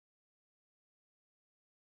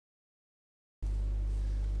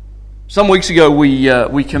Some weeks ago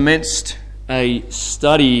we commenced a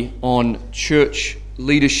study on church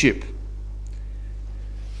leadership.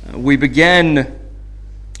 We began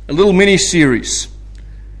a little mini-series,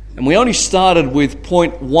 and we only started with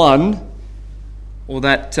point 1, or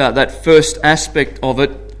that first aspect of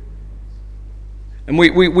it. And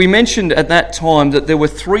we mentioned at that time that there were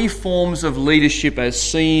 3 forms of leadership as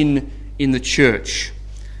seen in the church.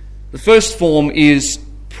 The first form is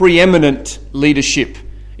preeminent leadership.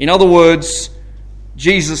 In other words,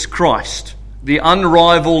 Jesus Christ, the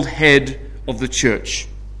unrivaled head of the church.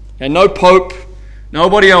 And no pope,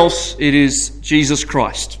 nobody else, it is Jesus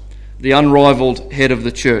Christ, the unrivaled head of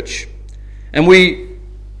the church. And we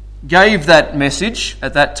gave that message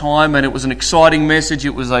at that time, and it was an exciting message.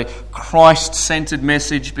 It was a Christ-centered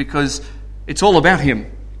message because it's all about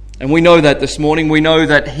Him. And we know that this morning. We know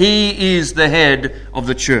that He is the head of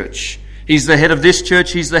the church. He's the head of this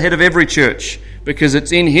church. He's the head of every church, because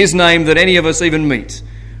it's in His name that any of us even meet.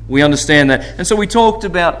 We understand that. And so we talked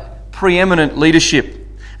about preeminent leadership.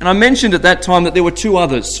 And I mentioned at that time that there were 2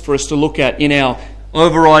 others for us to look at in our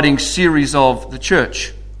overriding series of the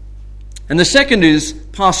church. And the second is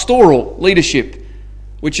pastoral leadership,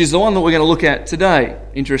 which is the one that we're going to look at today,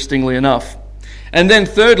 interestingly enough. And then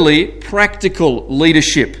thirdly, practical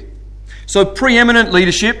leadership. So preeminent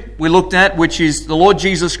leadership we looked at, which is the Lord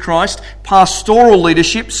Jesus Christ. Pastoral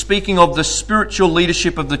leadership, speaking of the spiritual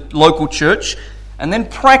leadership of the local church. And then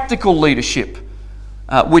practical leadership,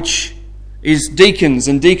 which is deacons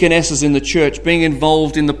and deaconesses in the church being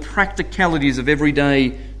involved in the practicalities of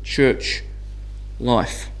everyday church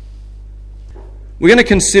life. We're going to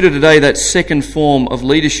consider today that second form of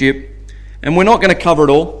leadership, and we're not going to cover it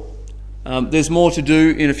all. There's more to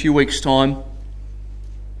do in a few weeks' time.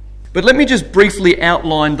 But let me just briefly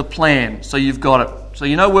outline the plan so you've got it, so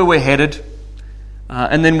you know where we're headed,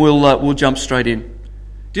 and then we'll jump straight in.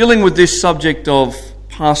 Dealing with this subject of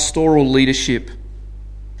pastoral leadership.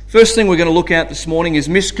 First thing we're going to look at this morning is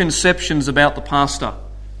misconceptions about the pastor,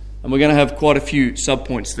 and we're going to have quite a few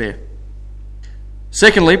subpoints there.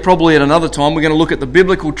 Secondly, probably at another time, we're going to look at the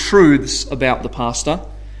biblical truths about the pastor.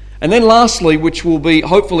 And then lastly, which will be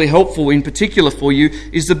hopefully helpful in particular for you,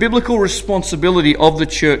 is the biblical responsibility of the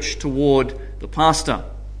church toward the pastor,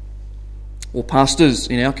 or pastors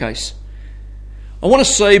in our case. I want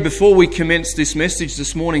to say before we commence this message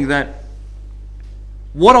this morning that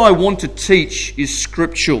what I want to teach is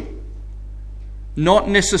scriptural, not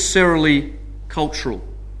necessarily cultural,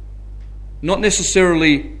 not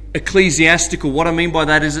necessarily ecclesiastical. What I mean by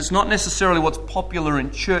that is it's not necessarily what's popular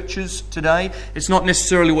in churches today. It's not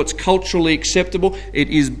necessarily what's culturally acceptable. It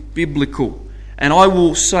is biblical. And I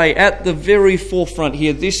will say at the very forefront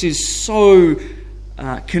here, this is so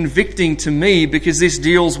convicting to me, because this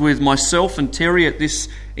deals with myself and Terry at this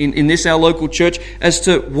in this our local church as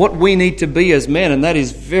to what we need to be as men, and that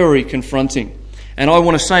is very confronting. And I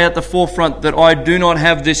want to say at the forefront that I do not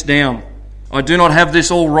have this down. I do not have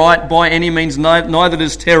this all right by any means, neither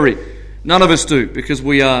does Terry. None of us do, because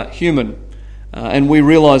we are human, and we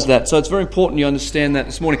realise that. So it's very important you understand that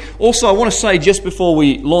this morning. Also, I want to say just before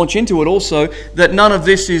we launch into it also, that none of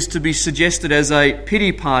this is to be suggested as a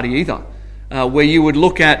pity party either, where you would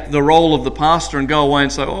look at the role of the pastor and go away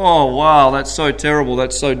and say, oh wow, that's so terrible,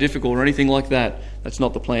 that's so difficult, or anything like that. That's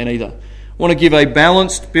not the plan either. I want to give a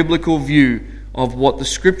balanced biblical view of what the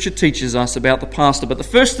Scripture teaches us about the pastor. But the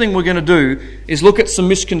first thing we're going to do is look at some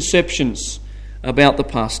misconceptions about the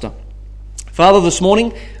pastor. Father, this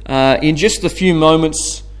morning, in just the few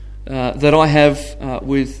moments that I have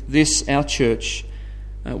with this, our church,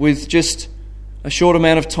 with just a short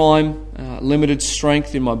amount of time, limited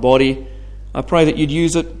strength in my body, I pray that you'd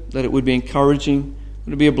use it, that it would be encouraging, that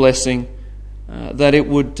it would be a blessing, that it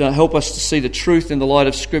would help us to see the truth in the light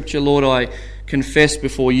of Scripture. Lord, I confess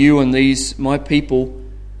before you and these my people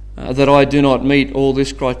that I do not meet all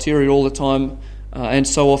this criteria all the time, and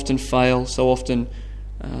so often fail, so often,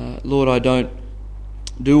 Lord, I don't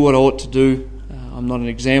do what I ought to do. I'm not an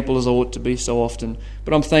example as I ought to be so often,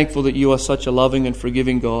 but I'm thankful that you are such a loving and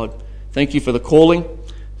forgiving God. Thank you for the calling.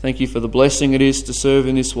 Thank you for the blessing it is to serve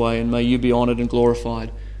in this way, and may you be honoured and glorified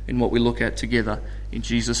in what we look at together. In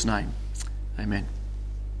Jesus' name, amen.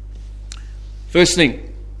 First thing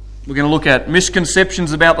we're going to look at,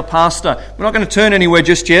 misconceptions about the pastor. We're not going to turn anywhere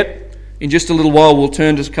just yet. In just a little while we'll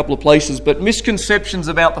turn to a couple of places, but misconceptions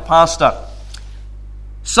about the pastor.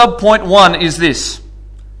 Subpoint 1 is this: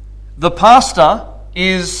 the pastor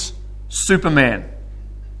is Superman.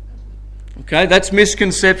 Okay, that's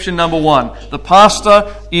misconception number 1. The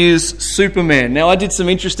pastor is Superman. Now, I did some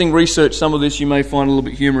interesting research. Some of this you may find a little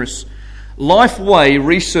bit humorous. Lifeway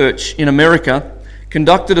Research in America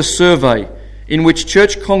conducted a survey in which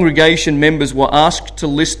church congregation members were asked to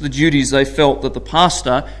list the duties they felt that the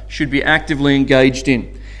pastor should be actively engaged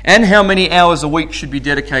in, and how many hours a week should be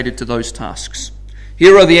dedicated to those tasks.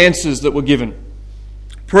 Here are the answers that were given.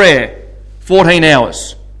 Prayer, 14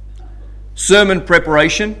 hours. Sermon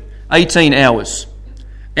preparation, 18 hours.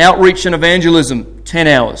 Outreach and evangelism, 10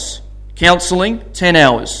 hours. Counselling, 10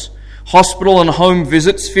 hours. Hospital and home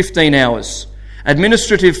visits, 15 hours.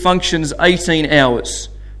 Administrative functions, 18 hours.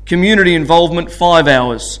 Community involvement, 5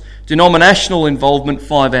 hours. Denominational involvement,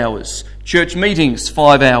 5 hours. Church meetings,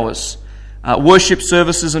 5 hours. Worship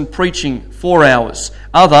services and preaching, 4 hours.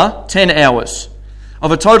 Other, 10 hours.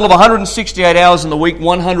 Of a total of 168 hours in the week,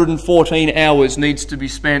 114 hours needs to be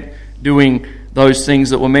spent doing those things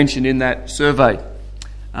that were mentioned in that survey.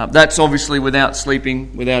 That's obviously without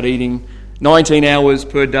sleeping, without eating, 19 hours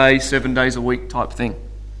per day, 7 days a week type thing.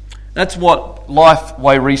 That's what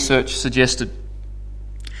Lifeway research suggested.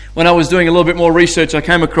 When I was doing a little bit more research, I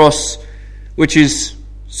came across, which is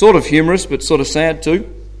sort of humorous but sort of sad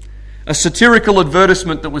too, a satirical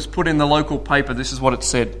advertisement that was put in the local paper. This is what it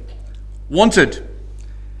said. Wanted,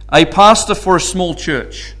 a pastor for a small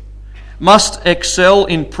church. Must excel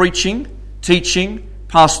in preaching, teaching,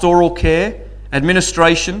 pastoral care,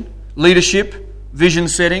 administration, leadership, vision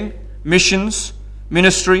setting, missions,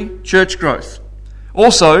 ministry, church growth.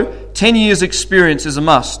 Also, 10 years experience is a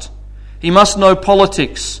must. He must know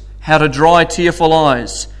politics, how to dry tearful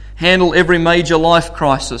eyes, handle every major life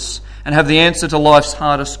crisis, and have the answer to life's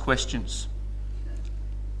hardest questions.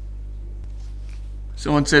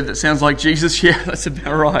 Someone said, that sounds like Jesus. Yeah, that's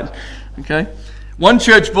about right. Okay. One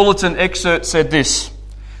church bulletin excerpt said this: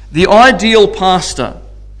 the ideal pastor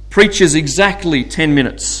preaches exactly 10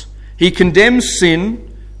 minutes. He condemns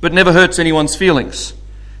sin, but never hurts anyone's feelings.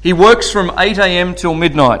 He works from 8 a.m. till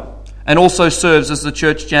midnight and also serves as the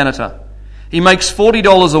church janitor. He makes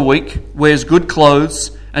 $40 a week, wears good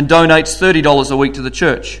clothes, and donates $30 a week to the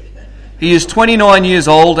church. He is 29 years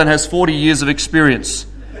old and has 40 years of experience.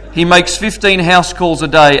 He makes 15 house calls a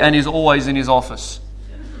day and is always in his office.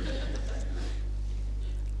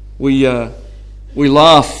 We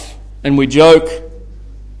laugh and we joke,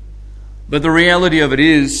 but the reality of it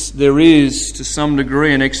is, there is to some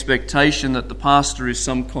degree an expectation that the pastor is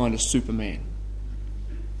some kind of Superman.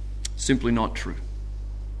 Simply not true.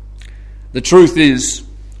 The truth is,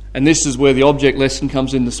 and this is where the object lesson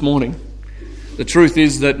comes in this morning, the truth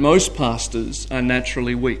is that most pastors are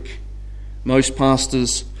naturally weak. Most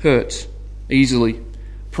pastors hurt easily,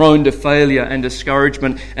 prone to failure and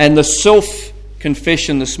discouragement. And the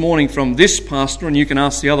self-confession this morning from this pastor, and you can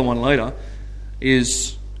ask the other one later,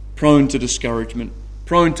 is prone to discouragement,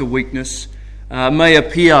 prone to weakness, may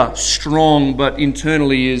appear strong but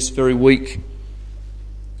internally is very weak.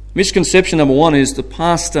 Misconception number one is the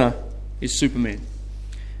pastor is Superman.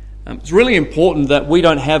 It's really important that we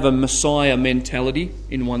don't have a Messiah mentality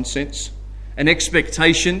in one sense, an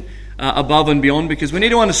expectation above and beyond, because we need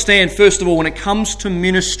to understand, first of all, when it comes to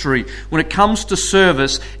ministry, when it comes to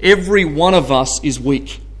service, every one of us is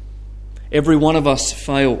weak. Every one of us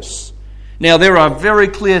fails. Now, there are very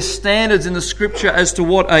clear standards in the Scripture as to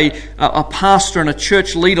what a pastor and a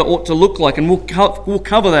church leader ought to look like, and we'll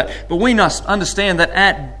cover that. But we must understand that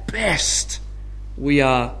at best, we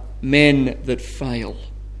are men that fail.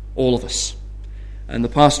 All of us. And the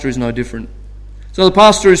pastor is no different. So the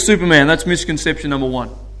pastor is Superman. That's misconception number one.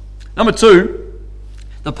 Number two,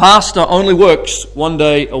 the pastor only works 1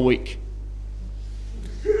 day a week.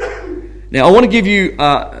 Now, I want to give you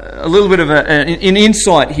a little bit of an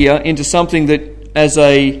insight here into something that as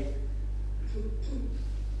an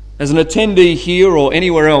attendee here or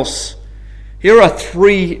anywhere else, here are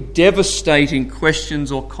 3 devastating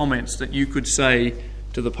questions or comments that you could say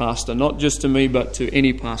to the pastor, not just to me, but to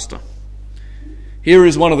any pastor. Here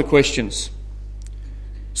is one of the questions.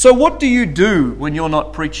 So what do you do when you're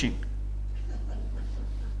not preaching?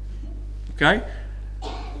 Okay?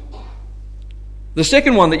 The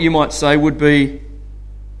second one that you might say would be,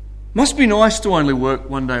 must be nice to only work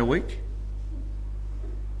 1 day a week.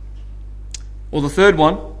 Or the third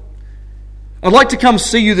one, I'd like to come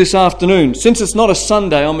see you this afternoon. Since it's not a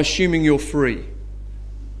Sunday, I'm assuming you're free.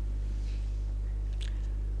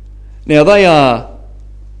 Now, they are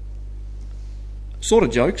sort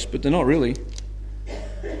of jokes, but they're not really.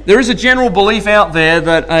 There is a general belief out there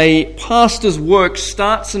that a pastor's work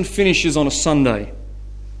starts and finishes on a Sunday.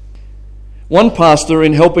 One pastor,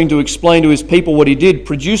 in helping to explain to his people what he did,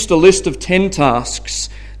 produced a list of 10 tasks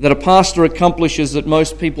that a pastor accomplishes that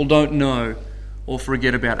most people don't know or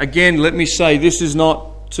forget about. Again, let me say, this is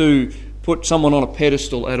not to put someone on a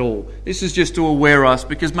pedestal at all. This is just to aware us,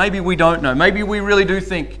 because maybe we don't know. Maybe we really do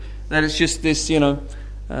think that it's just this,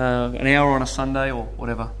 an hour on a Sunday or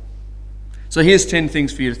whatever. So here's 10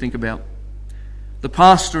 things for you to think about. The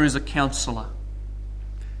pastor is a counsellor.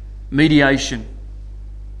 Mediation,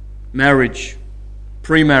 marriage,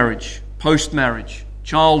 pre-marriage, post-marriage,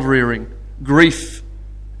 child rearing, grief,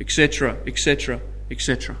 etc., etc.,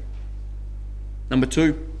 etc. Number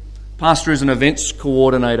 2, pastor is an events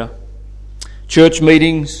coordinator. Church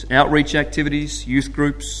meetings, outreach activities, youth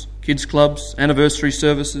groups, kids clubs, anniversary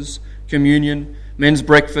services, communion, men's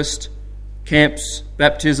breakfast, camps,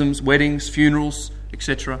 baptisms, weddings, funerals,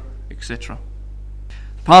 etc., etc.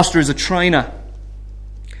 The pastor is a trainer,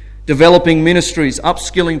 developing ministries,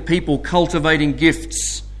 upskilling people, cultivating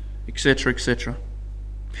gifts, etc., etc.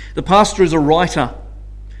 The pastor is a writer,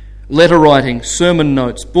 letter writing, sermon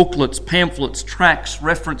notes, booklets, pamphlets, tracts,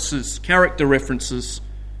 references, character references,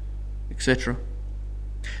 etc.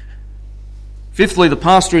 Fifthly, the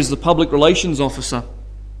pastor is the public relations officer.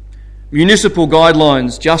 Municipal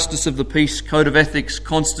guidelines, justice of the peace, code of ethics,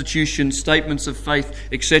 constitution, statements of faith,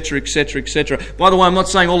 etc., etc., etc. By the way, I'm not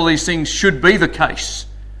saying all of these things should be the case,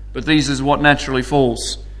 but these is what naturally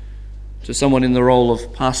falls to someone in the role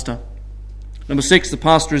of pastor. Number 6, the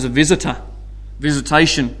pastor is a visitor.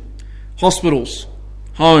 Visitation, hospitals,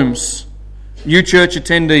 homes, new church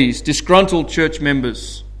attendees, disgruntled church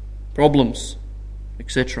members, problems,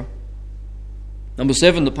 etc. Number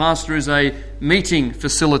 7, the pastor is a meeting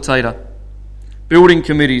facilitator. Building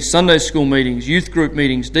committees, Sunday school meetings, youth group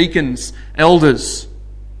meetings, deacons, elders,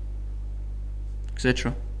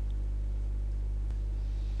 etc.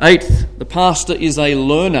 8th, the pastor is a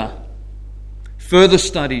learner. Further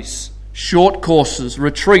studies, short courses,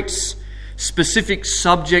 retreats, specific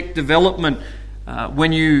subject development.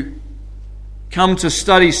 When you come to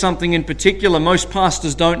study something in particular, most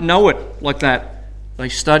pastors don't know it like that. They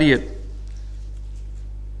study it.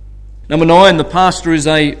 Number 9, the pastor is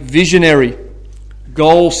a visionary.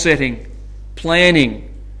 Goal setting,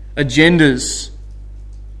 planning, agendas.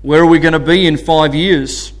 Where are we going to be in 5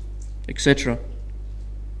 years, etc.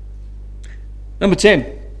 Number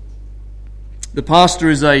 10, the pastor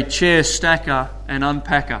is a chair stacker and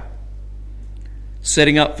unpacker.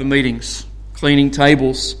 Setting up for meetings, cleaning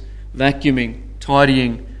tables, vacuuming,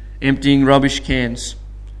 tidying, emptying rubbish cans,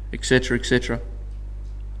 etc., etc.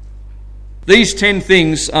 These 10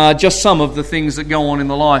 things are just some of the things that go on in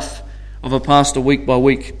the life of a pastor week by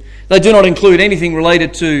week. They do not include anything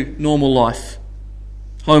related to normal life,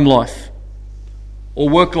 home life, or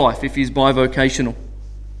work life if he's bivocational.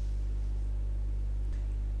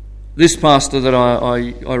 This pastor that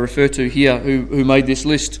I refer to here, who made this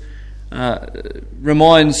list,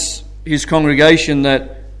 reminds his congregation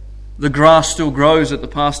that the grass still grows at the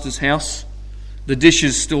pastor's house, the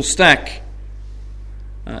dishes still stack,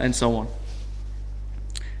 and so on.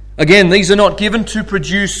 Again, these are not given to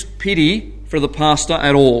produce pity for the pastor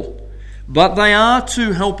at all, but they are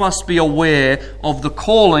to help us be aware of the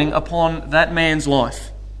calling upon that man's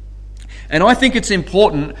life. And I think it's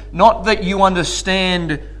important, not that you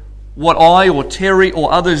understand what I or Terry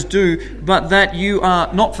or others do, but that you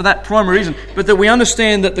are, not for that primary reason, but that we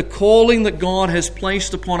understand that the calling that God has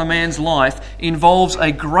placed upon a man's life involves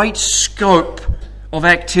a great scope of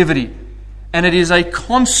activity. And it is a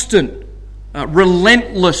constant,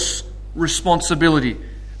 relentless responsibility.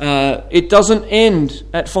 It doesn't end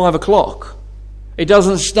at 5 o'clock. It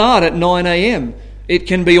doesn't start at 9 a.m. It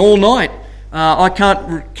can be all night. I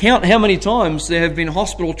can't count how many times there have been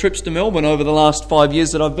hospital trips to Melbourne over the last 5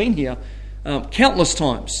 years that I've been here. Countless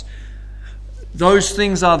times. Those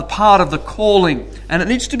things are the part of the calling, and it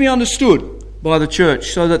needs to be understood by the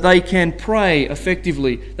church so that they can pray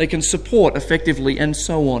effectively, they can support effectively, and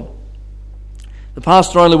so on. The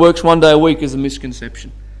pastor only works 1 day a week is a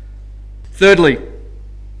misconception. Thirdly,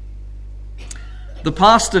 the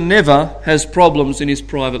pastor never has problems in his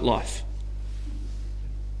private life.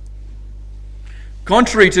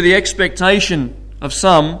 Contrary to the expectation of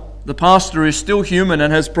some, the pastor is still human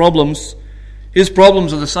and has problems. His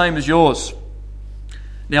problems are the same as yours.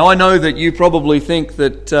 Now, I know that you probably think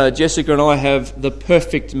that Jessica and I have the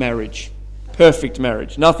perfect marriage. Perfect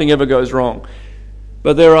marriage. Nothing ever goes wrong.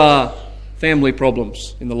 But there are family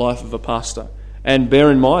problems in the life of a pastor. And bear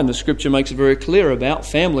in mind, the Scripture makes it very clear about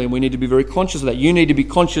family, and we need to be very conscious of that. You need to be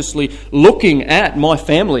consciously looking at my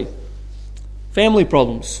family. Family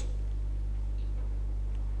problems.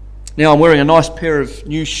 Now, I'm wearing a nice pair of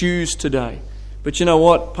new shoes today. But you know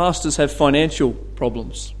what? Pastors have financial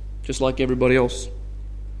problems, just like everybody else.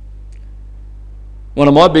 One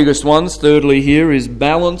of my biggest ones, thirdly here, is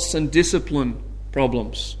balance and discipline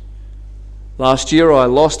problems. Last year I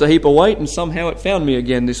lost a heap of weight and somehow it found me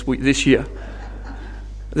again this year.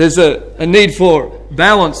 There's a need for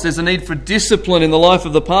balance. There's a need for discipline in the life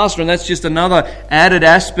of the pastor, and that's just another added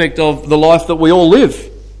aspect of the life that we all live.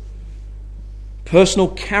 Personal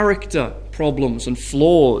character problems and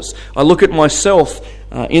flaws. I look at myself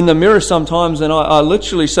in the mirror sometimes and I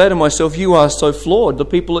literally say to myself, you are so flawed. The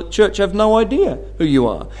people at church have no idea who you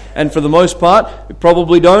are. And for the most part, we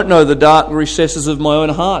probably don't know the dark recesses of my own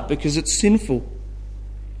heart because it's sinful.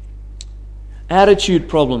 Attitude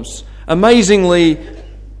problems. Amazingly,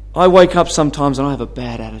 I wake up sometimes and I have a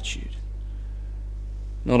bad attitude.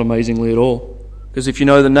 Not amazingly at all. Because if you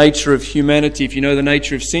know the nature of humanity, if you know the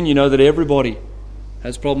nature of sin, you know that everybody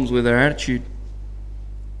has problems with their attitude.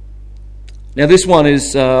 Now this one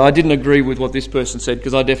is, I didn't agree with what this person said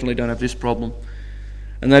because I definitely don't have this problem.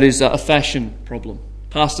 And that is a fashion problem.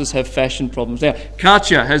 Pastors have fashion problems. Now,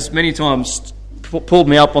 Katja has many times pulled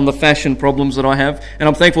me up on the fashion problems that I have. And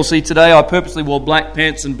I'm thankful, see, today I purposely wore black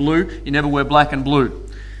pants and blue. You never wear black and blue.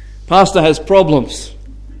 Pastor has problems.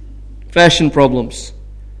 Fashion problems.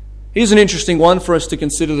 Here's an interesting one for us to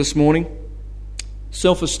consider this morning.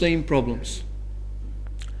 Self-esteem problems.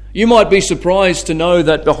 You might be surprised to know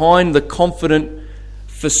that behind the confident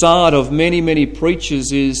facade of many, many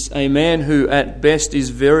preachers is a man who at best is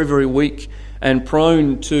very, very weak and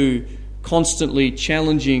prone to constantly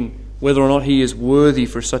challenging whether or not he is worthy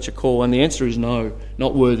for such a call. And the answer is no,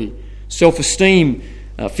 not worthy. Self-esteem,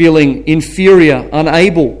 feeling inferior,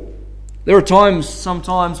 unable. There are times,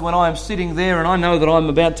 sometimes, when I am sitting there and I know that I'm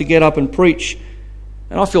about to get up and preach,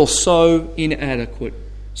 and I feel so inadequate,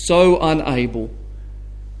 so unable,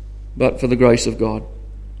 but for the grace of God.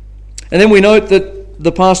 And then we note that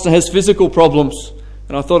the pastor has physical problems,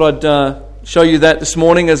 and I thought I'd show you that this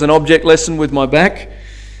morning as an object lesson with my back.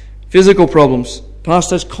 Physical problems.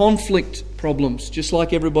 Pastor has conflict problems, just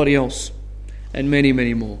like everybody else, and many,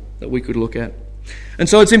 many more that we could look at. And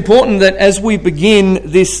so it's important that as we begin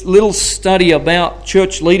this little study about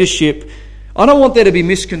church leadership, I don't want there to be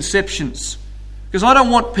misconceptions, because I don't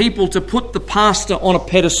want people to put the pastor on a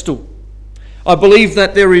pedestal. I believe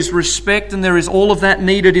that there is respect and there is all of that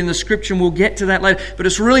needed in the Scripture, and we'll get to that later. But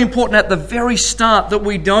it's really important at the very start that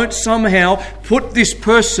we don't somehow put this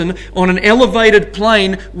person on an elevated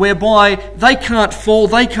plane whereby they can't fall,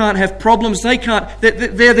 they can't have problems, they're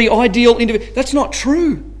the ideal individual. That's not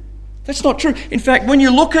true. That's not true. In fact, when you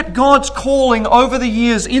look at God's calling over the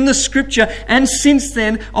years in the Scripture and since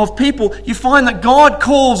then of people, you find that God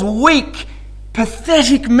calls weak,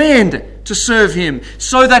 pathetic men to serve Him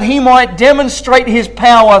so that He might demonstrate His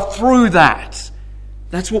power through that.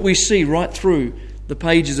 That's what we see right through the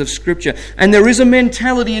pages of Scripture. And there is a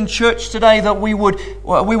mentality in church today that we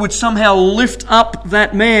would somehow lift up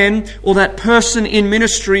that man or that person in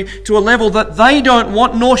ministry to a level that they don't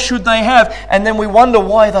want, nor should they have, and then we wonder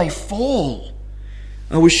why they fall.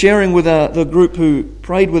 I was sharing with the group who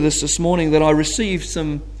prayed with us this morning that I received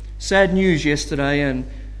some sad news yesterday, and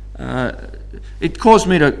it caused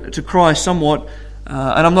me to cry somewhat,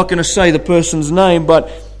 and I'm not going to say the person's name, but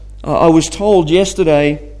I was told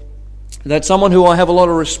yesterday that someone who I have a lot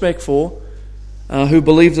of respect for, who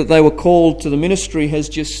believed that they were called to the ministry, has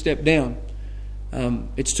just stepped down.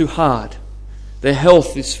 It's too hard. Their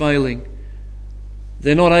health is failing.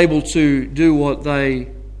 They're not able to do what they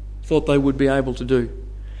thought they would be able to do.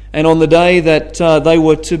 And on the day that they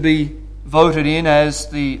were to be voted in as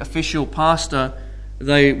the official pastor,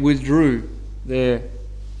 they withdrew their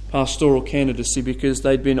pastoral candidacy because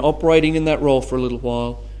they'd been operating in that role for a little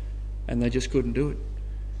while and they just couldn't do it.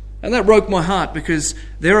 And that broke my heart, because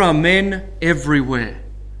there are men everywhere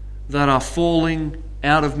that are falling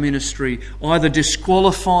out of ministry, either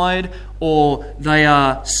disqualified or they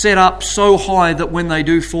are set up so high that when they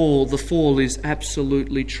do fall, the fall is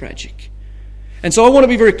absolutely tragic. And so I want to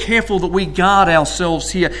be very careful that we guard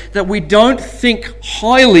ourselves here, that we don't think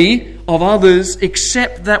highly of others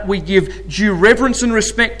except that we give due reverence and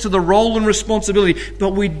respect to the role and responsibility,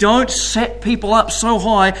 but we don't set people up so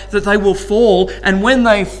high that they will fall, and when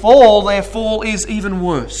they fall, their fall is even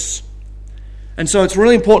worse. And so it's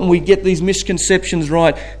really important we get these misconceptions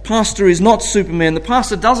right. Pastor is not Superman. The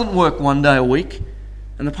pastor doesn't work one day a week,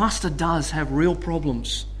 and the pastor does have real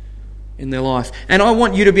problems in their life. And I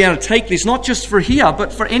want you to be able to take this, not just for here,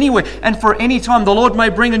 but for anywhere and for any time. The Lord may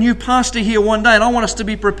bring a new pastor here one day, and I want us to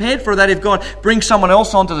be prepared for that. If God brings someone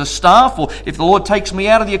else onto the staff, or if the Lord takes me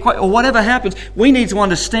out of the equation, or whatever happens, we need to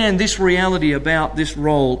understand this reality about this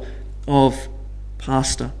role of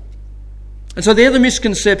pastor. And so they're the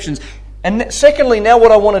misconceptions. And secondly, now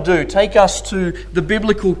what I want to do, take us to the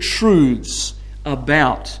biblical truths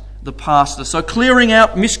about the pastor. So clearing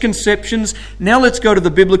out misconceptions, now let's go to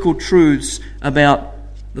the biblical truths about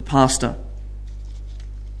the pastor.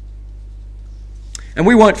 And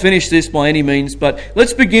we won't finish this by any means, but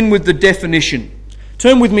let's begin with the definition.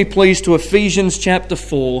 Turn with me, please, to Ephesians chapter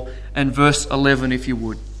 4 and verse 11, if you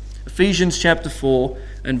would. Ephesians chapter 4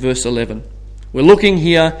 and verse 11. We're looking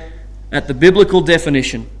here at the biblical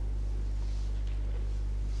definition.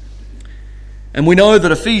 And we know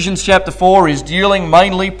that Ephesians chapter 4 is dealing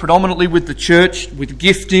mainly, predominantly with the church, with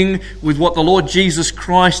gifting, with what the Lord Jesus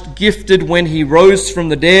Christ gifted when He rose from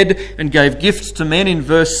the dead and gave gifts to men in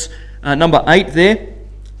verse number 8 there.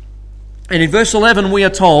 And in verse 11 we are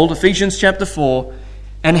told, Ephesians chapter 4,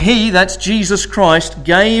 and He, that's Jesus Christ,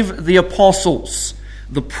 gave the apostles,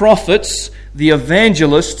 the prophets, the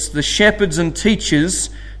evangelists, the shepherds and teachers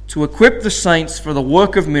to equip the saints for the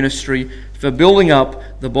work of ministry, for building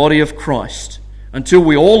up the body of Christ, until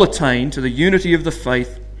we all attain to the unity of the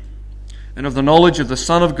faith and of the knowledge of the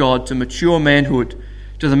Son of God, to mature manhood,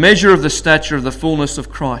 to the measure of the stature of the fullness of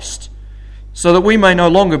Christ, so that we may no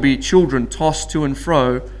longer be children tossed to and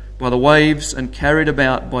fro by the waves and carried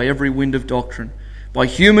about by every wind of doctrine, by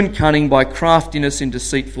human cunning, by craftiness in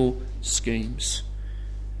deceitful schemes.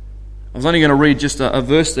 I was only going to read just a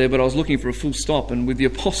verse there, but I was looking for a full stop, and with the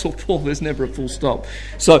Apostle Paul, there's never a full stop.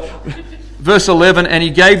 So, verse 11, and He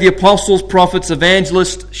gave the apostles, prophets,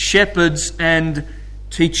 evangelists, shepherds, and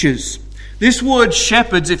teachers. This word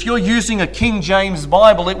shepherds, if you're using a King James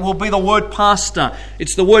Bible, it will be the word pastor.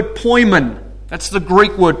 It's the word poimen. That's the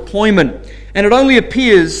Greek word, poimen. And it only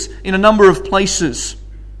appears in a number of places.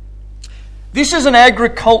 This is an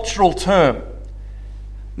agricultural term.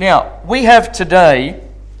 Now, we have today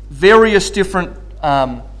various different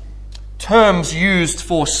terms used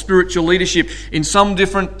for spiritual leadership. In some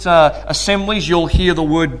different assemblies, you'll hear the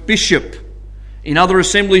word bishop. In other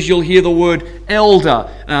assemblies, you'll hear the word elder.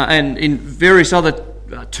 And in various other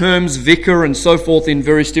terms, vicar and so forth in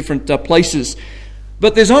various different places.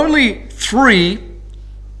 But there's only 3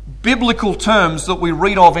 biblical terms that we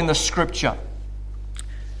read of in the Scripture.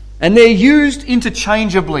 And they're used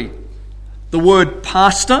interchangeably. The word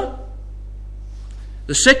pastor.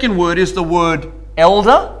 The second word is the word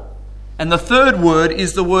elder. And the third word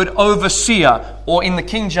is the word overseer. Or in the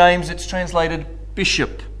King James, it's translated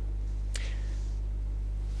bishop.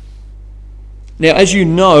 Now, as you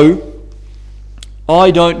know,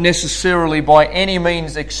 I don't necessarily by any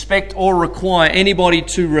means expect or require anybody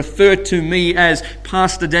to refer to me as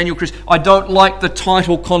Pastor Daniel Chris. I don't like the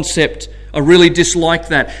title concept. I really dislike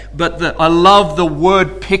that. But I love the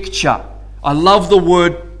word picture. I love the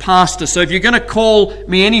word pastor. So if you're going to call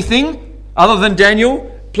me anything other than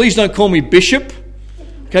Daniel, please don't call me bishop.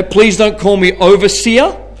 Okay, please don't call me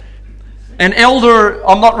overseer. And elder,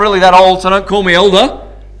 I'm not really that old, so don't call me elder.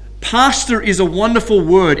 Pastor is a wonderful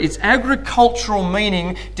word. Its agricultural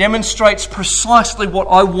meaning demonstrates precisely what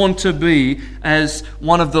I want to be as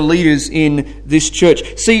one of the leaders in this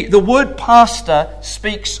church. See, the word pastor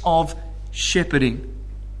speaks of shepherding.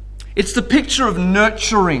 It's the picture of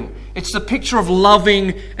nurturing. It's the picture of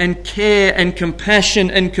loving and care and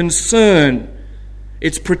compassion and concern.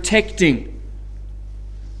 It's protecting.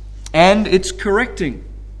 And it's correcting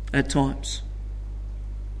at times.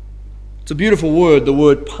 It's a beautiful word, the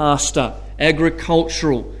word pastor,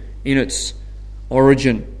 agricultural in its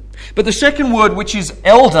origin. But the second word, which is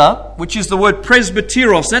elder, which is the word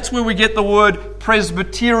presbyteros, that's where we get the word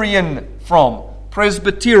Presbyterian from.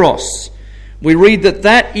 Presbyteros. We read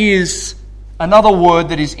that is another word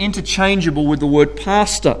that is interchangeable with the word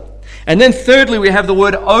pastor. And then thirdly, we have the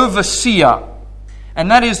word overseer.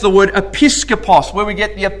 And that is the word episkopos, where we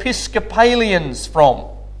get the Episcopalians from.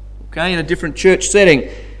 Okay, in a different church setting.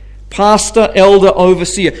 Pastor, elder,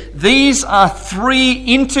 overseer. These are 3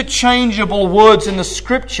 interchangeable words in the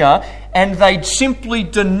Scripture, and they simply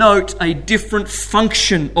denote a different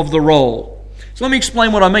function of the role. So let me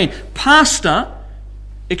explain what I mean. Pastor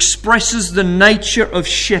expresses the nature of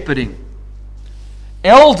shepherding.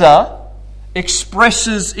 Elder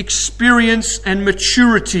expresses experience and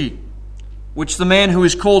maturity, which the man who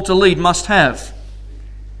is called to lead must have.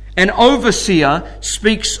 An overseer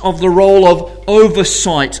speaks of the role of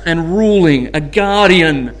oversight and ruling, a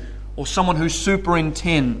guardian, or someone who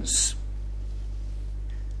superintends.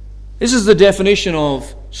 This is the definition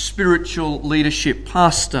of spiritual leadership: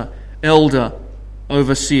 pastor, elder,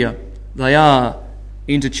 overseer. They are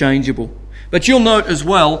interchangeable. But you'll note as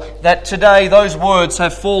well that today those words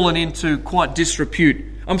have fallen into quite disrepute.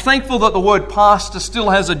 I'm thankful that the word pastor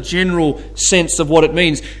still has a general sense of what it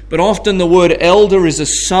means, but often the word elder is a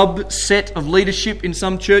subset of leadership in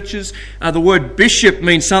some churches. The word bishop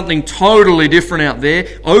means something totally different out there.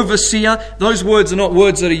 Overseer, those words are not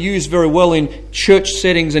words that are used very well in church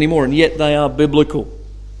settings anymore, and yet they are biblical.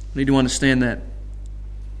 You need to understand that.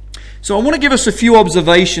 So I want to give us a few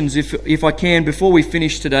observations, if I can, before we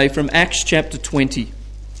finish today, from Acts chapter 20.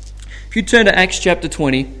 If you turn to Acts chapter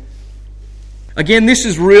 20, again, this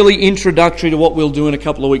is really introductory to what we'll do in a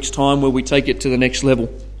couple of weeks' time, where we take it to the next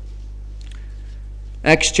level.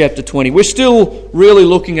 Acts chapter 20. We're still really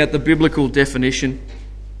looking at the biblical definition.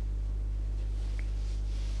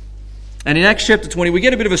 And in Acts chapter 20, we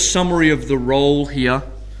get a bit of a summary of the role here.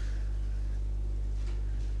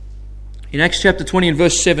 In Acts chapter 20 and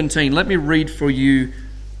verse 17, let me read for you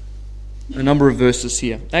a number of verses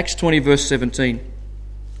here. Acts 20 verse 17.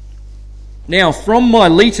 Now from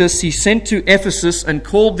Miletus he sent to Ephesus and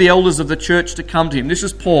called the elders of the church to come to him. This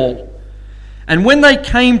is Paul. And when they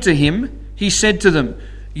came to him, he said to them,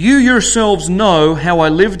 "You yourselves know how I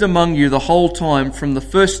lived among you the whole time from the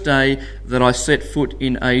first day that I set foot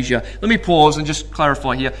in Asia." Let me pause and just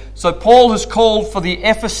clarify here. So Paul has called for the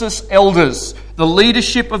Ephesus elders, the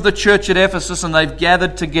leadership of the church at Ephesus, and they've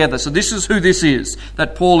gathered together. So this is who this is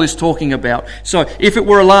that Paul is talking about. So if it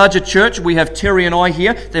were a larger church, we have Terry and I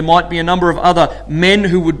here, there might be a number of other men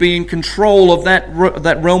who would be in control of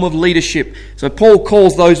that realm of leadership. So Paul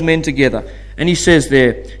calls those men together. And he says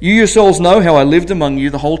there, "You yourselves know how I lived among you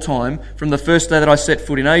the whole time, from the first day that I set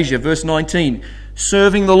foot in Asia." Verse 19,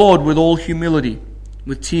 "Serving the Lord with all humility,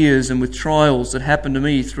 with tears and with trials that happened to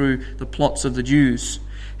me through the plots of the Jews.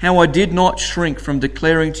 How I did not shrink from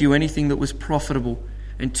declaring to you anything that was profitable,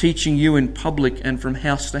 and teaching you in public and from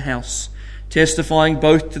house to house, testifying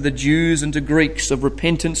both to the Jews and to Greeks of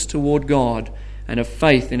repentance toward God and of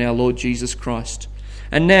faith in our Lord Jesus Christ.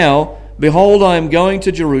 And now, behold, I am going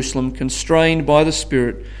to Jerusalem, constrained by the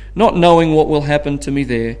Spirit, not knowing what will happen to me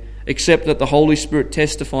there, except that the Holy Spirit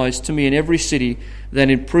testifies to me in every city that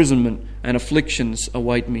imprisonment and afflictions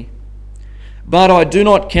await me. But I do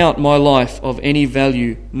not count my life of any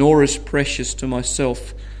value, nor as precious to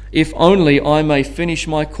myself, if only I may finish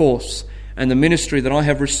my course and the ministry that I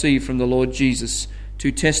have received from the Lord Jesus,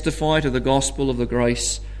 to testify to the gospel of the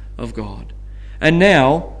grace of God. And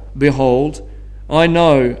now, behold, I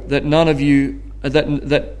know that none of you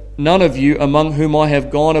among whom I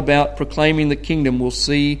have gone about proclaiming the kingdom will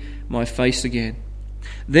see my face again.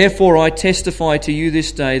 Therefore I testify to you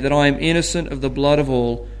this day that I am innocent of the blood of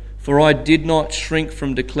all, for I did not shrink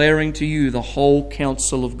from declaring to you the whole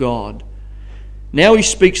counsel of God." Now he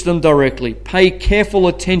speaks to them directly. "Pay careful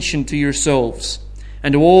attention to yourselves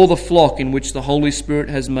and to all the flock in which the Holy Spirit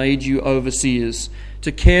has made you overseers,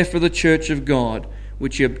 to care for the church of God,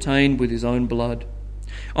 which he obtained with his own blood.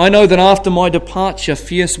 I know that after my departure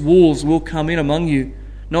fierce wolves will come in among you,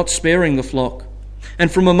 not sparing the flock.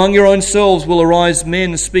 And from among your own selves will arise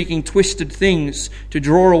men speaking twisted things to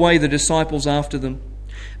draw away the disciples after them.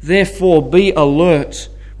 Therefore be alert,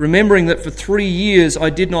 remembering that for 3 years I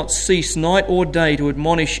did not cease night or day to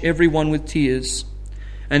admonish everyone with tears.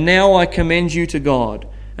 And now I commend you to God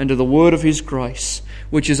and to the word of his grace,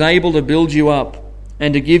 which is able to build you up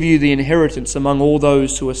and to give you the inheritance among all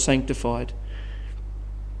those who are sanctified.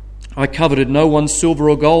 I coveted no one's silver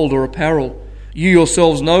or gold or apparel. You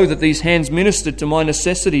yourselves know that these hands ministered to my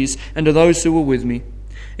necessities and to those who were with me.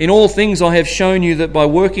 In all things I have shown you that by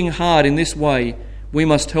working hard in this way, we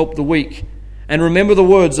must help the weak. And remember the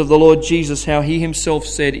words of the Lord Jesus, how he himself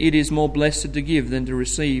said, 'It is more blessed to give than to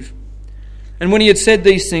receive.' And when he had said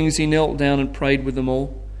these things, he knelt down and prayed with them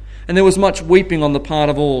all. And there was much weeping on the part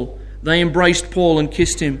of all. They embraced Paul and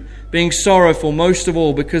kissed him, being sorrowful most of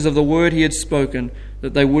all because of the word he had spoken,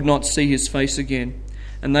 that they would not see his face again.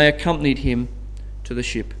 And they accompanied him to the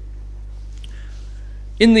ship."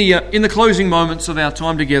 In the closing moments of our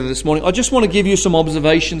time together this morning, I just want to give you some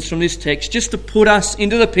observations from this text, just to put us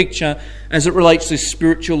into the picture as it relates to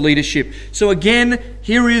spiritual leadership. So again,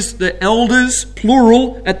 here is the elders,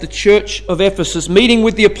 plural, at the church of Ephesus, meeting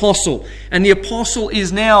with the apostle. And the apostle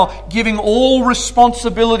is now giving all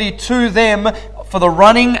responsibility to them for the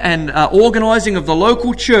running and organising of the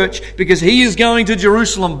local church, because he is going to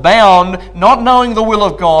Jerusalem bound, not knowing the will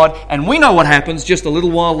of God. And we know what happens just a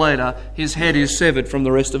little while later. His head is severed from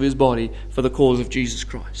the rest of his body for the cause of Jesus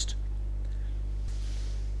Christ.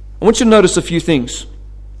 I want you to notice a few things.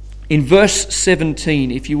 In verse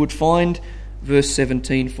 17, if you would find verse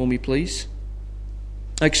 17 for me, please.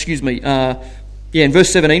 In verse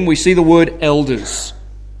 17 we see the word elders.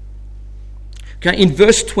 Okay, in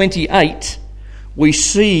verse 28, we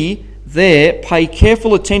see there, "Pay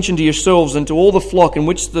careful attention to yourselves and to all the flock in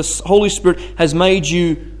which the Holy Spirit has made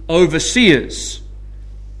you overseers."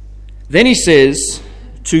 Then he says,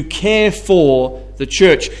 "to care for the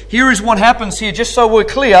church. Here is what happens here, just so we're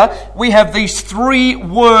clear. We have these three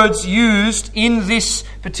words used in this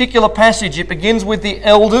particular passage. It begins with the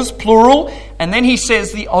elders, plural, and then he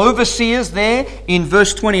says the overseers there in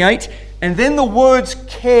verse 28, and then the words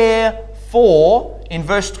care for in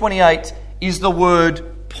verse 28 is the word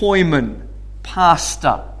poimen,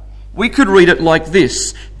 pastor. We could read it like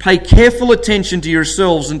this: pay careful attention to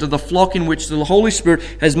yourselves and to the flock in which the Holy Spirit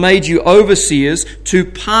has made you overseers to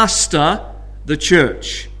pastor the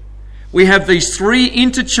church. We have these three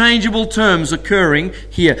interchangeable terms occurring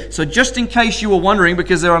here. So just in case you were wondering,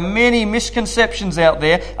 because there are many misconceptions out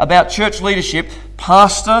there about church leadership,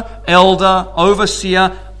 pastor, elder,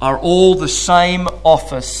 overseer are all the same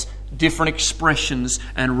office, different expressions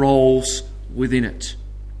and roles within it.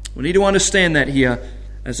 We need to understand that here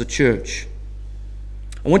as a church.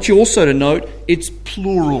 I want you also to note it's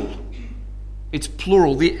plural. It's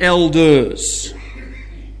plural, the elders.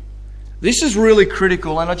 This is really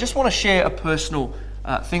critical, and I just want to share a personal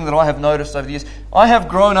thing that I have noticed over the years. I have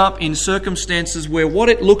grown up in circumstances where what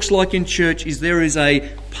it looks like in church is there is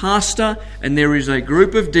a pastor and there is a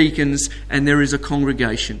group of deacons and there is a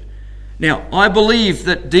congregation. Now, I believe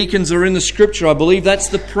that deacons are in the Scripture. I believe that's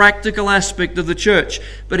the practical aspect of the church.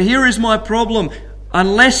 But here is my problem.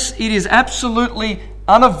 Unless it is absolutely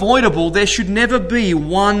unavoidable, there should never be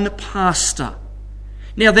one pastor.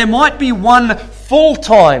 Now, there might be one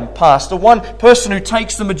full-time pastor, one person who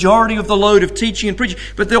takes the majority of the load of teaching and preaching,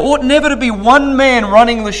 but there ought never to be one man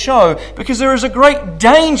running the show, because there is a great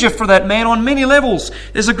danger for that man on many levels.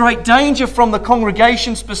 There's a great danger from the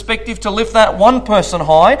congregation's perspective to lift that one person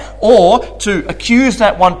high, or to accuse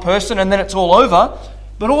that one person and then it's all over.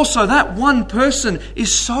 But also that one person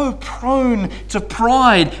is so prone to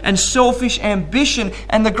pride and selfish ambition.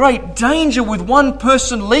 And the great danger with one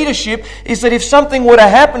person leadership is that if something were to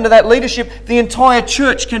happen to that leadership, the entire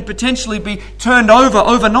church can potentially be turned over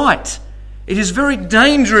overnight. It is very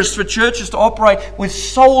dangerous for churches to operate with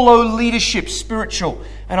solo leadership, spiritual.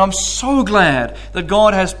 And I'm so glad that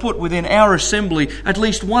God has put within our assembly at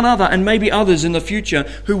least one other, and maybe others in the future,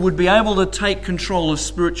 who would be able to take control of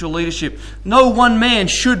spiritual leadership. No one man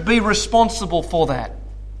should be responsible for that.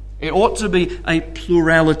 It ought to be a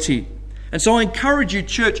plurality. And so I encourage you,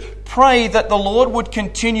 church, pray that the Lord would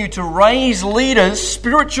continue to raise leaders,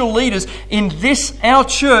 spiritual leaders, in this, our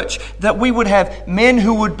church, that we would have men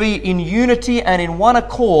who would be in unity and in one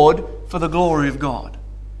accord for the glory of God.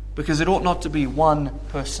 Because it ought not to be one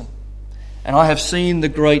person. And I have seen the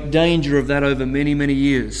great danger of that over many, many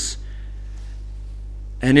years.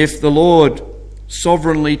 And if the Lord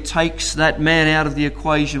sovereignly takes that man out of the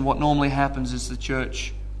equation, what normally happens is the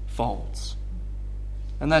church folds.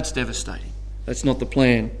 And that's devastating. That's not the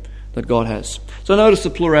plan that God has. So notice the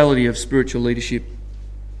plurality of spiritual leadership.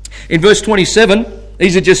 In verse 27,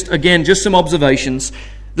 these are just some observations.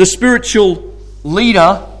 The spiritual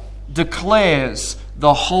leader declares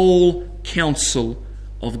the whole counsel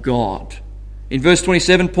of God. In verse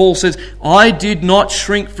 27, Paul says, I did not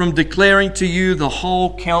shrink from declaring to you the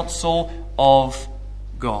whole counsel of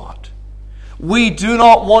God. We do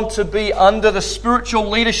not want to be under the spiritual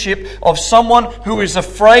leadership of someone who is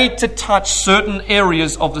afraid to touch certain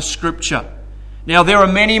areas of the Scripture. Now, there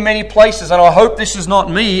are many, many places, and I hope this is not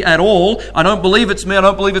me at all. I don't believe it's me, I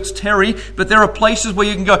don't believe it's Terry, but there are places where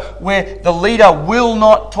you can go where the leader will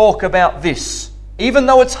not talk about this. Even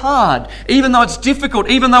though it's hard, even though it's difficult,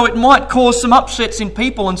 even though it might cause some upsets in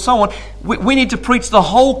people and so on, we need to preach the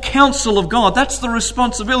whole counsel of God. That's the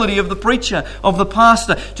responsibility of the preacher, of the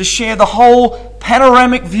pastor, to share the whole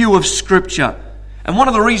panoramic view of Scripture. And one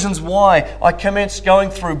of the reasons why I commenced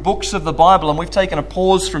going through books of the Bible, and we've taken a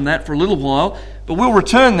pause from that for a little while, but we'll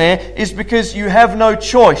return there, is because you have no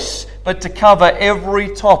choice but to cover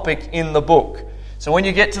every topic in the book. So when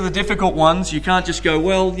you get to the difficult ones, you can't just go,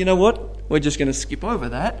 well, you know what? We're just going to skip over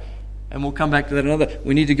that and we'll come back to that another.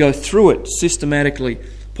 We need to go through it systematically.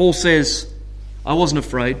 Paul says, I wasn't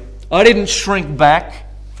afraid. I didn't shrink back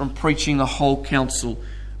from preaching the whole counsel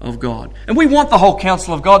of God. And we want the whole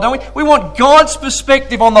counsel of God, don't we? We want God's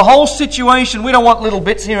perspective on the whole situation. We don't want little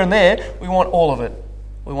bits here and there. We want all of it.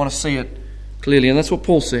 We want to see it clearly. And that's what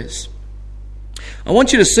Paul says. I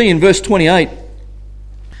want you to see in verse 28,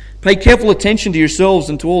 pay careful attention to yourselves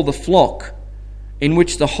and to all the flock in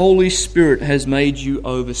which the Holy Spirit has made you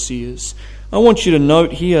overseers. I want you to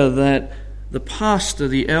note here that the pastor,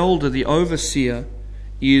 the elder, the overseer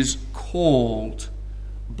is called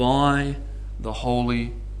by the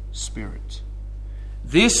Holy Spirit.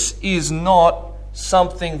 This is not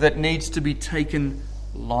something that needs to be taken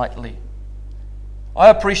lightly. I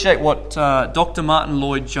appreciate what Dr. Martin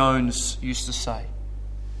Lloyd-Jones used to say.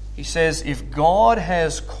 He says, if God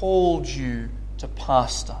has called you to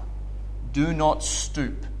pastor. Do not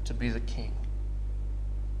stoop to be the king.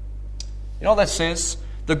 You know what that says?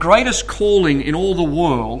 The greatest calling in all the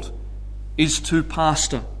world is to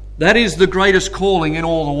pastor. That is the greatest calling in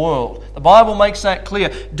all the world. The Bible makes that clear.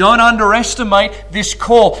 Don't underestimate this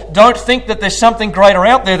call. Don't think that there's something greater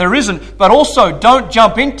out there. There isn't. But also, don't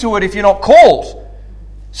jump into it if you're not called.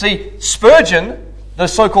 See, Spurgeon, the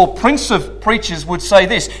so-called prince of preachers, would say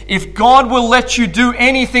this: if God will let you do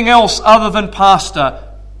anything else other than pastor,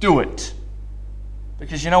 do it.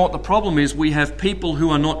 Because you know what the problem is? We have people who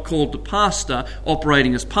are not called to pastor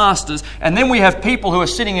operating as pastors, and then we have people who are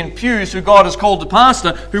sitting in pews who God has called to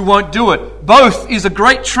pastor who won't do it. Both is a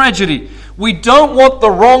great tragedy. We don't want the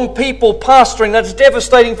wrong people pastoring. That's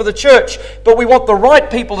devastating for the church. But we want the right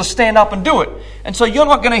people to stand up and do it. And so you're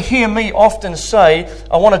not going to hear me often say,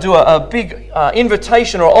 I want to do a big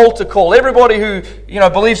invitation or altar call. Everybody who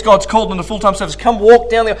believes God's called them to full-time service, come walk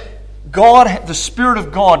down there. God, the Spirit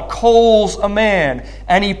of God, calls a man,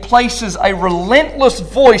 and He places a relentless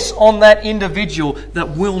voice on that individual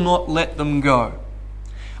that will not let them go.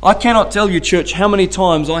 I cannot tell you, church, how many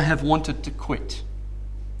times I have wanted to quit.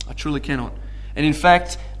 I truly cannot. And in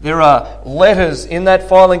fact, there are letters in that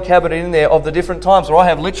filing cabinet in there of the different times where I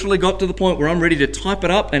have literally got to the point where I'm ready to type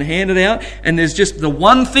it up and hand it out, and there's just the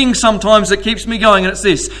one thing sometimes that keeps me going, and it's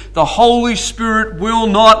this: the Holy Spirit will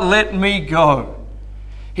not let me go.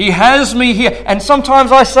 He has me here. And sometimes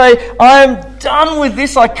I say, I'm done with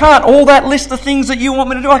this. I can't. All that list of things that you want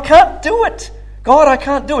me to do, I can't do it. God, I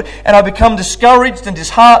can't do it. And I become discouraged and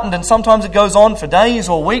disheartened, and sometimes it goes on for days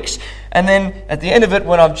or weeks. And then at the end of it,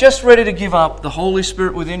 when I'm just ready to give up, the Holy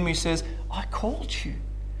Spirit within me says, I called you.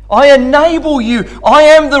 I enable you. I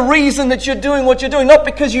am the reason that you're doing what you're doing. Not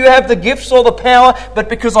because you have the gifts or the power, but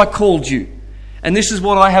because I called you. And this is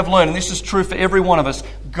what I have learned, and this is true for every one of us.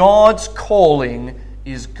 God's calling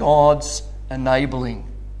is God's enabling.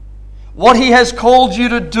 What He has called you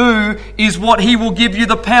to do is what He will give you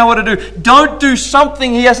the power to do. Don't do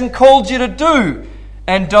something He hasn't called you to do.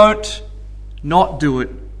 And don't not do it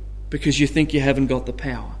because you think you haven't got the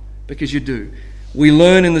power. Because you do. We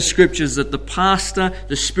learn in the Scriptures that the pastor,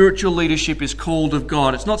 the spiritual leadership, is called of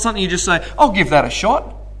God. It's not something you just say, I'll give that a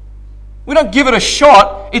shot. We don't give it a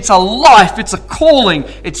shot. It's a life. It's a calling.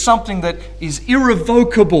 It's something that is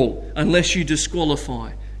irrevocable unless you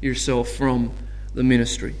disqualify yourself from the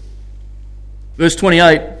ministry. Verse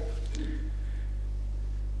 28,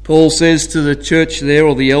 Paul says to the church there,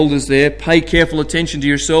 or the elders there, pay careful attention to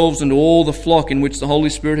yourselves and to all the flock in which the Holy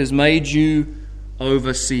Spirit has made you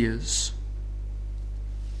overseers.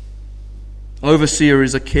 Overseer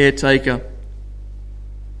is a caretaker,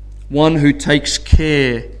 one who takes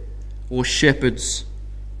care or shepherds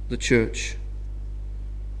the church.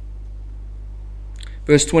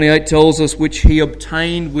 Verse 28 tells us, which He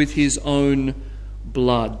obtained with His own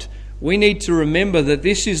blood. We need to remember that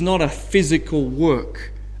this is not a physical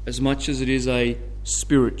work as much as it is a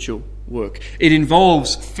spiritual work. It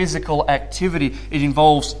involves physical activity. It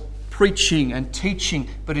involves preaching and teaching,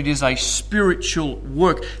 but it is a spiritual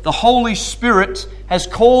work. The Holy Spirit has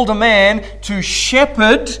called a man to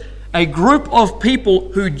shepherd a group of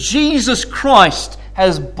people who Jesus Christ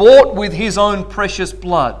has bought with His own precious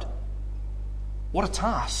blood. What a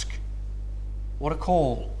task. What a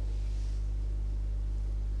call.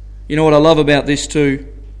 You know what I love about this too,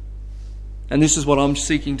 and this is what I'm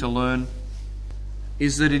seeking to learn,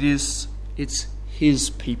 is that it's His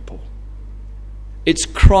people. It's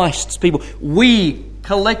Christ's people. We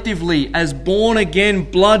collectively, as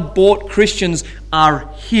born-again, blood-bought Christians, are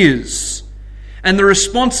His. And the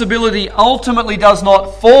responsibility ultimately does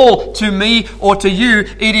not fall to me or to you.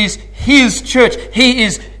 It is His church. He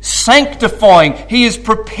is sanctifying. He is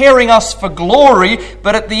preparing us for glory.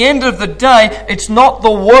 But at the end of the day, it's not the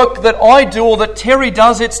work that I do or that Terry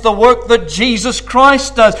does. It's the work that Jesus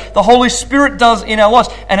Christ does, the Holy Spirit does in our lives.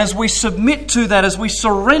 And as we submit to that, as we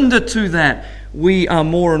surrender to that, we are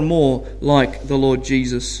more and more like the Lord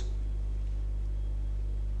Jesus.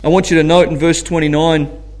 I want you to note in verse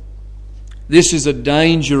 29, this is a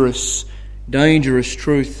dangerous, dangerous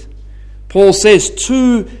truth. Paul says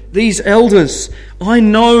to these elders, I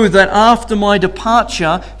know that after my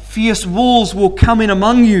departure, fierce wolves will come in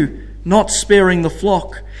among you, not sparing the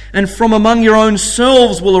flock. And from among your own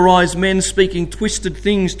selves will arise men speaking twisted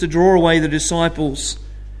things to draw away the disciples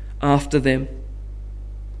after them.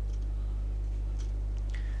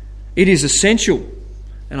 It is essential,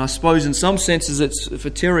 and I suppose in some senses it's for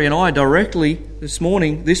Terry and I directly this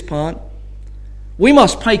morning, this part. We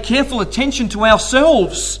must pay careful attention to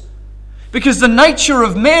ourselves, because the nature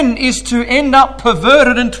of men is to end up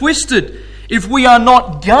perverted and twisted. If we are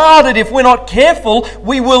not guarded, if we're not careful,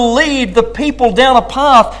 we will lead the people down a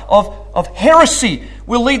path of heresy.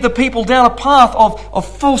 We'll lead the people down a path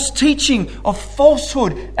of false teaching, of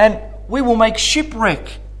falsehood, and we will make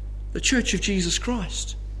shipwreck the Church of Jesus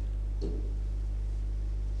Christ.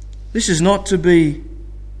 This is not to be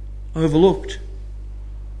overlooked.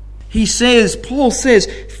 Paul says,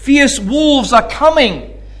 fierce wolves are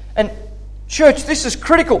coming. And church, this is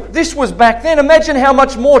critical. This was back then. Imagine how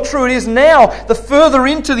much more true it is now. The further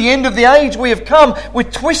into the end of the age we have come,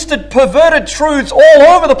 with twisted, perverted truths all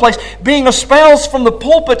over the place, being espoused from the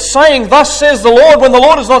pulpit, saying, "Thus says the Lord," when the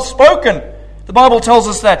Lord has not spoken. The Bible tells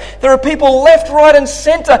us that. There are people left, right and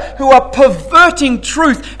centre who are perverting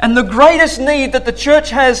truth. And the greatest need that the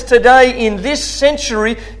church has today in this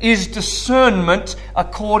century is discernment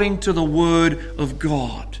according to the Word of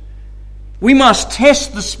God. We must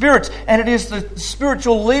test the spirits, and it is the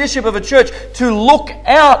spiritual leadership of a church to look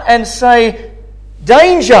out and say,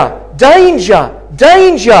 danger, danger,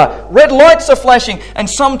 danger. Red lights are flashing. And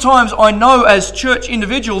sometimes I know as church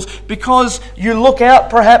individuals, because you look out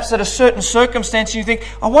perhaps at a certain circumstance and you think,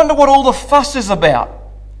 I wonder what all the fuss is about.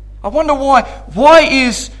 I wonder why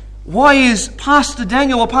is Pastor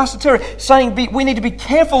Daniel or Pastor Terry saying we need to be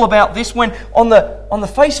careful about this when on the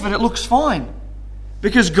face of it looks fine.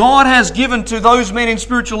 Because God has given to those men in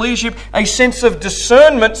spiritual leadership a sense of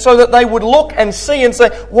discernment so that they would look and see and say,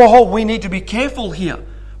 whoa, we need to be careful here.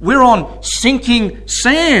 We're on sinking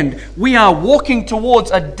sand. We are walking towards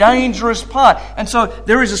a dangerous path. And so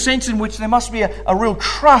there is a sense in which there must be a real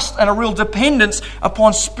trust and a real dependence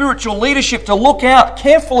upon spiritual leadership to look out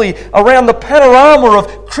carefully around the panorama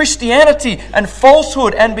of Christianity and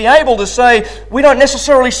falsehood and be able to say, we don't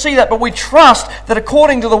necessarily see that, but we trust that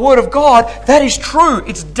according to the Word of God, that is true.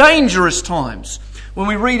 It's dangerous times. When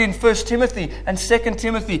we read in 1 Timothy and 2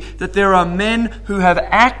 Timothy that there are men who have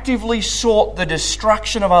actively sought the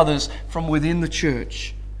destruction of others from within the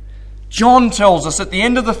church. John tells us at the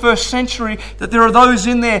end of the first century that there are those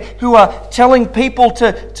in there who are telling people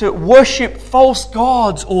to worship false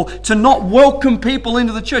gods or to not welcome people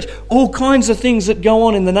into the church. All kinds of things that go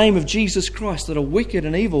on in the name of Jesus Christ that are wicked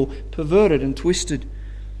and evil, perverted and twisted.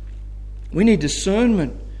 We need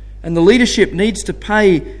discernment, and the leadership needs to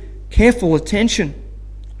pay careful attention.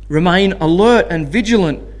 Remain alert and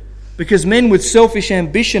vigilant, because men with selfish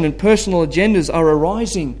ambition and personal agendas are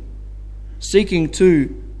arising, seeking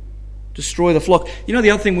to destroy the flock. You know,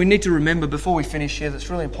 the other thing we need to remember before we finish here that's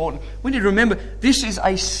really important, we need to remember this is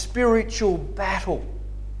a spiritual battle.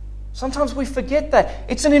 Sometimes we forget that.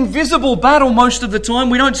 It's an invisible battle most of the time.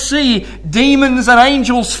 We don't see demons and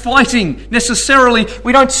angels fighting necessarily.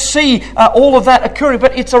 We don't see all of that occurring.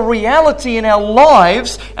 But it's a reality in our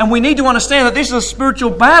lives, and we need to understand that this is a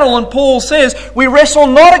spiritual battle. And Paul says, we wrestle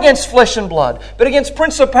not against flesh and blood, but against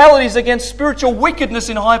principalities, against spiritual wickedness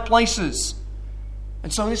in high places.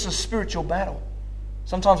 And so this is a spiritual battle.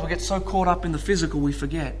 Sometimes we get so caught up in the physical we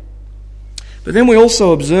forget. But then we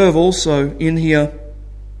also observe in here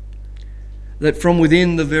that from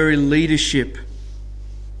within the very leadership,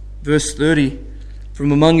 verse 30,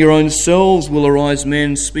 from among your own selves will arise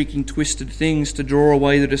men speaking twisted things to draw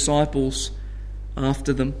away the disciples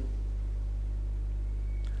after them.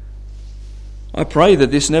 I pray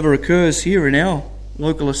that this never occurs here in our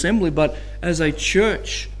local assembly, but as a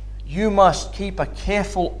church, you must keep a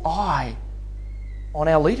careful eye on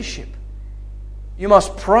our leadership. You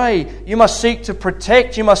must pray, you must seek to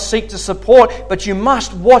protect, you must seek to support, but you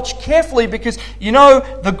must watch carefully, because you know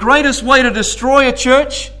the greatest way to destroy a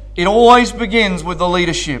church, it always begins with the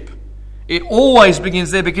leadership. It always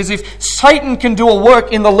begins there, because if Satan can do a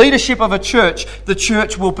work in the leadership of a church, the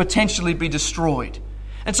church will potentially be destroyed.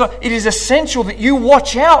 And so it is essential that you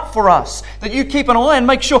watch out for us, that you keep an eye and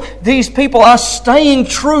make sure these people are staying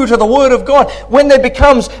true to the Word of God. When there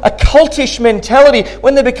becomes a cultish mentality,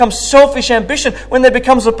 when there becomes selfish ambition, when there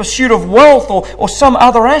becomes a pursuit of wealth or some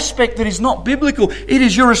other aspect that is not biblical, it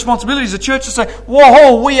is your responsibility as a church to say,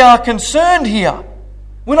 whoa, we are concerned here.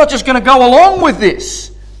 We're not just going to go along with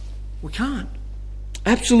this. We can't.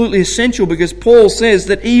 Absolutely essential, because Paul says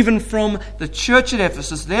that even from the church at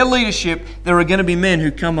Ephesus, their leadership, there are going to be men who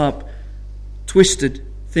come up twisted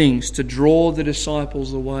things to draw the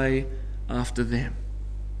disciples away after them.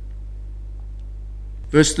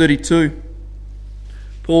 Verse 32,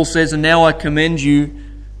 Paul says, and now I commend you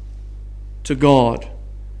to God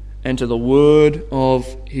and to the word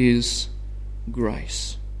of His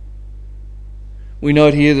grace. We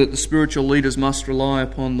note here that the spiritual leaders must rely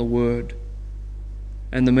upon the word.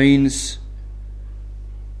 And that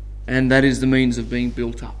is the means of being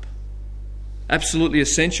built up. Absolutely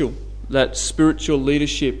essential that spiritual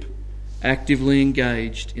leadership actively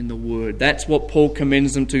engaged in the Word. That's what Paul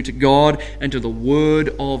commends them to God and to the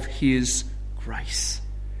Word of His grace.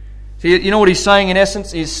 See, you know what he's saying in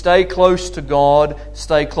essence is stay close to God,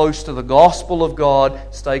 stay close to the gospel of God,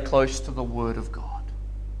 stay close to the Word of God.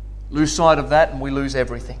 Lose sight of that and we lose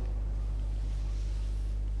everything.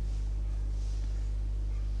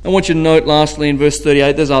 I want you to note lastly in verse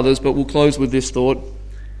 38, there's others, but we'll close with this thought.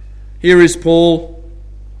 Here is Paul,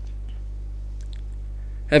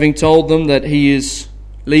 having told them that he is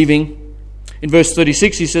leaving. In verse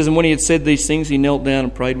 36 he says, and when he had said these things, he knelt down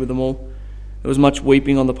and prayed with them all. There was much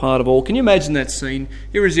weeping on the part of all. Can you imagine that scene?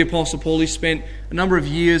 Here is the Apostle Paul. He spent a number of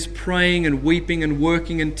years praying and weeping and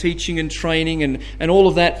working and teaching and training and all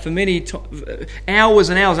of that for many hours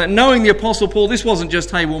and hours. And knowing the Apostle Paul, this wasn't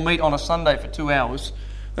just, hey, we'll meet on a Sunday for 2 hours.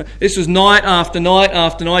 This was night after night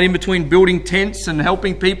after night, in between building tents and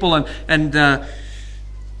helping people. And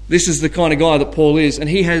this is the kind of guy that Paul is. And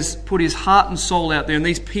he has put his heart and soul out there, and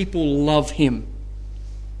these people love him.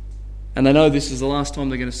 And they know this is the last time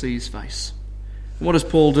they're going to see his face. What does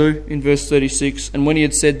Paul do in verse 36? And when he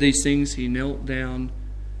had said these things, he knelt down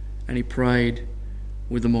and he prayed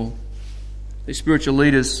with them all. These spiritual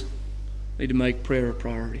leaders need to make prayer a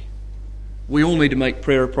priority. We all need to make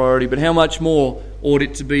prayer a priority, but how much more ought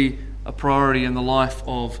it to be a priority in the life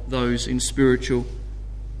of those in spiritual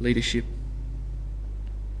leadership?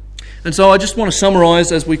 And so I just want to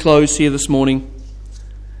summarise as we close here this morning,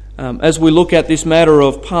 as we look at this matter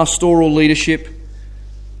of pastoral leadership.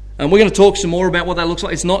 And we're going to talk some more about what that looks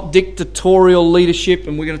like. It's not dictatorial leadership,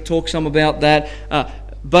 and we're going to talk some about that,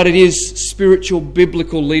 but it is spiritual,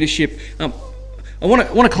 biblical leadership. I want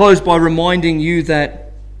to close by reminding you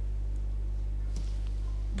that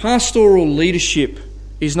pastoral leadership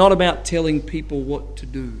is not about telling people what to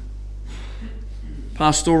do.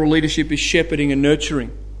 Pastoral leadership is shepherding and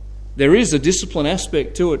nurturing. There is a discipline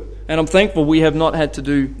aspect to it, and I'm thankful we have not had to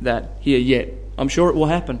do that here yet. I'm sure it will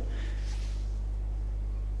happen.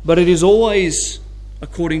 But it is always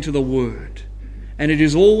according to the Word. And it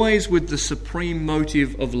is always with the supreme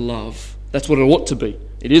motive of love. That's what it ought to be.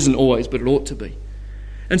 It isn't always, but it ought to be.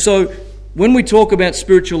 And so, when we talk about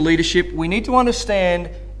spiritual leadership, we need to understand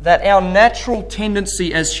that our natural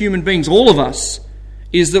tendency as human beings, all of us,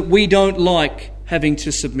 is that we don't like having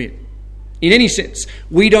to submit. In any sense,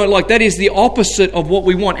 we don't like. That is the opposite of what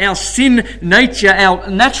we want. Our sin nature, our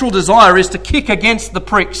natural desire is to kick against the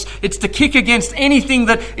pricks. It's to kick against anything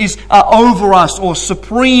that is over us or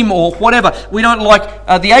supreme or whatever. We don't like,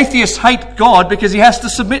 the atheists hate God because he has to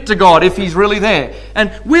submit to God if he's really there.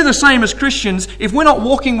 And we're the same as Christians. If we're not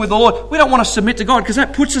walking with the Lord, we don't want to submit to God because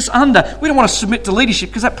that puts us under. We don't want to submit to leadership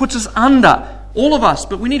because that puts us under. All of us.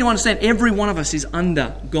 But we need to understand every one of us is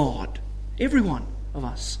under God. Every one of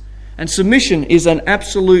us. And submission is an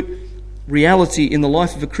absolute reality in the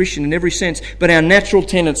life of a Christian in every sense. But our natural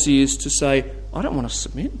tendency is to say, I don't want to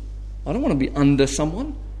submit. I don't want to be under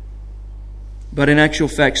someone. But in actual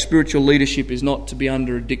fact, spiritual leadership is not to be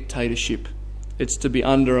under a dictatorship. It's to be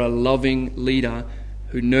under a loving leader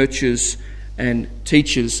who nurtures and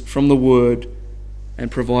teaches from the Word and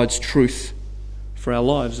provides truth for our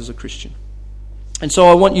lives as a Christian. And so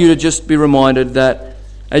I want you to just be reminded that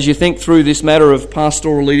as you think through this matter of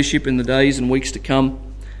pastoral leadership in the days and weeks to come,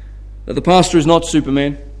 that the pastor is not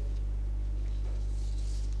Superman,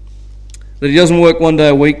 that he doesn't work one day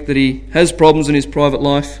a week, that he has problems in his private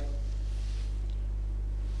life.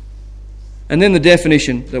 And then the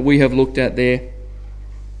definition that we have looked at there,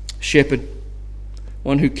 shepherd,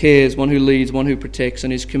 one who cares, one who leads, one who protects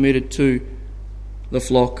and is committed to the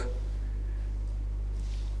flock.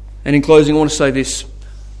 And in closing, I want to say this.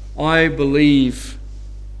 I believe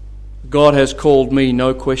God has called me,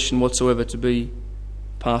 no question whatsoever, to be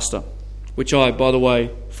pastor, which I, by the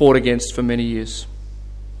way, fought against for many years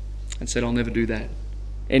and said, I'll never do that,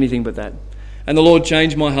 anything but that. And the Lord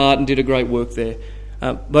changed my heart and did a great work there.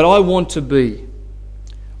 But I want to be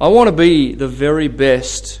the very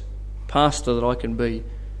best pastor that I can be.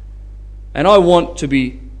 And I want to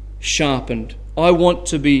be sharpened. I want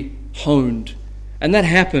to be honed. And that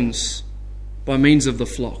happens by means of the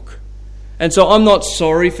flock. And so I'm not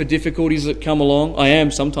sorry for difficulties that come along. I am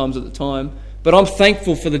sometimes at the time. But I'm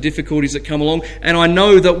thankful for the difficulties that come along. And I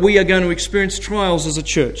know that we are going to experience trials as a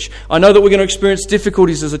church. I know that we're going to experience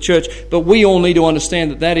difficulties as a church. But we all need to understand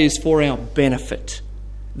that that is for our benefit.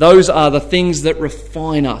 Those are the things that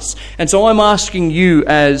refine us. And so I'm asking you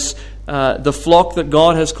as the flock that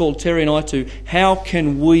God has called Terry and I to, how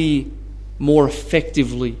can we more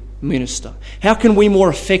effectively minister? How can we more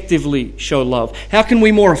effectively show love? How can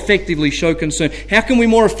we more effectively show concern? How can we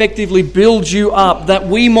more effectively build you up that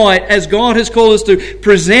we might, as God has called us to,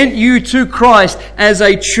 present you to Christ as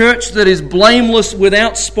a church that is blameless,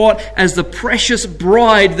 without spot, as the precious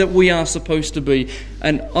bride that we are supposed to be?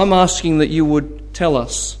 And I'm asking that you would tell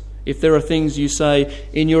us if there are things you say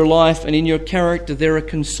in your life and in your character, there are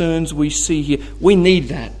concerns we see here. We need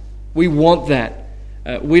that. We want that.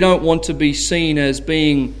 We don't want to be seen as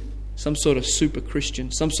being some sort of super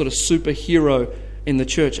Christian, some sort of superhero in the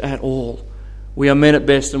church at all. We are men at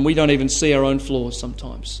best, and we don't even see our own flaws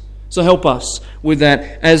sometimes. So help us with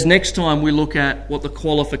that as next time we look at what the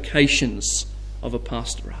qualifications of a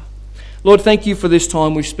pastor are. Lord, thank you for this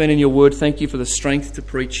time we've spent in your word. Thank you for the strength to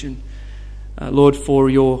preach, and Lord, for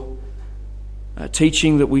your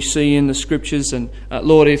teaching that we see in the Scriptures. And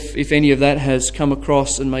Lord, if any of that has come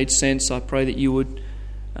across and made sense, I pray that you would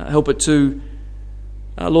help it to,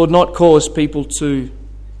 Lord, not cause people to,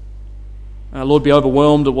 Lord, be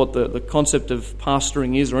overwhelmed at what the concept of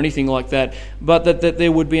pastoring is or anything like that, but that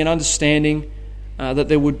there would be an understanding, that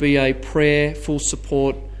there would be a prayer, full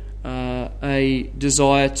support, a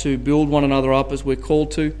desire to build one another up as we're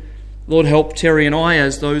called to. Lord, help Terry and I,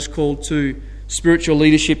 as those called to spiritual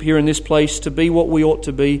leadership here in this place, to be what we ought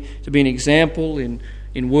to be an example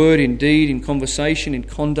in word, in deed, in conversation, in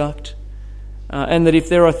conduct. And that if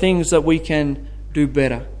there are things that we can do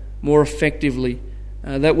better, more effectively,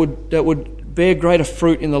 that would bear greater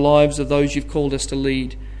fruit in the lives of those you've called us to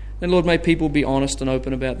lead, then Lord, may people be honest and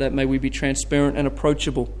open about that. May we be transparent and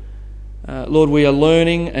approachable. Lord, we are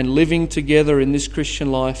learning and living together in this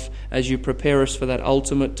Christian life as you prepare us for that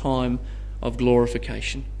ultimate time of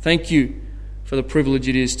glorification. Thank you for the privilege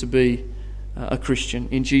it is to be a Christian.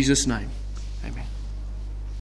 In Jesus' name.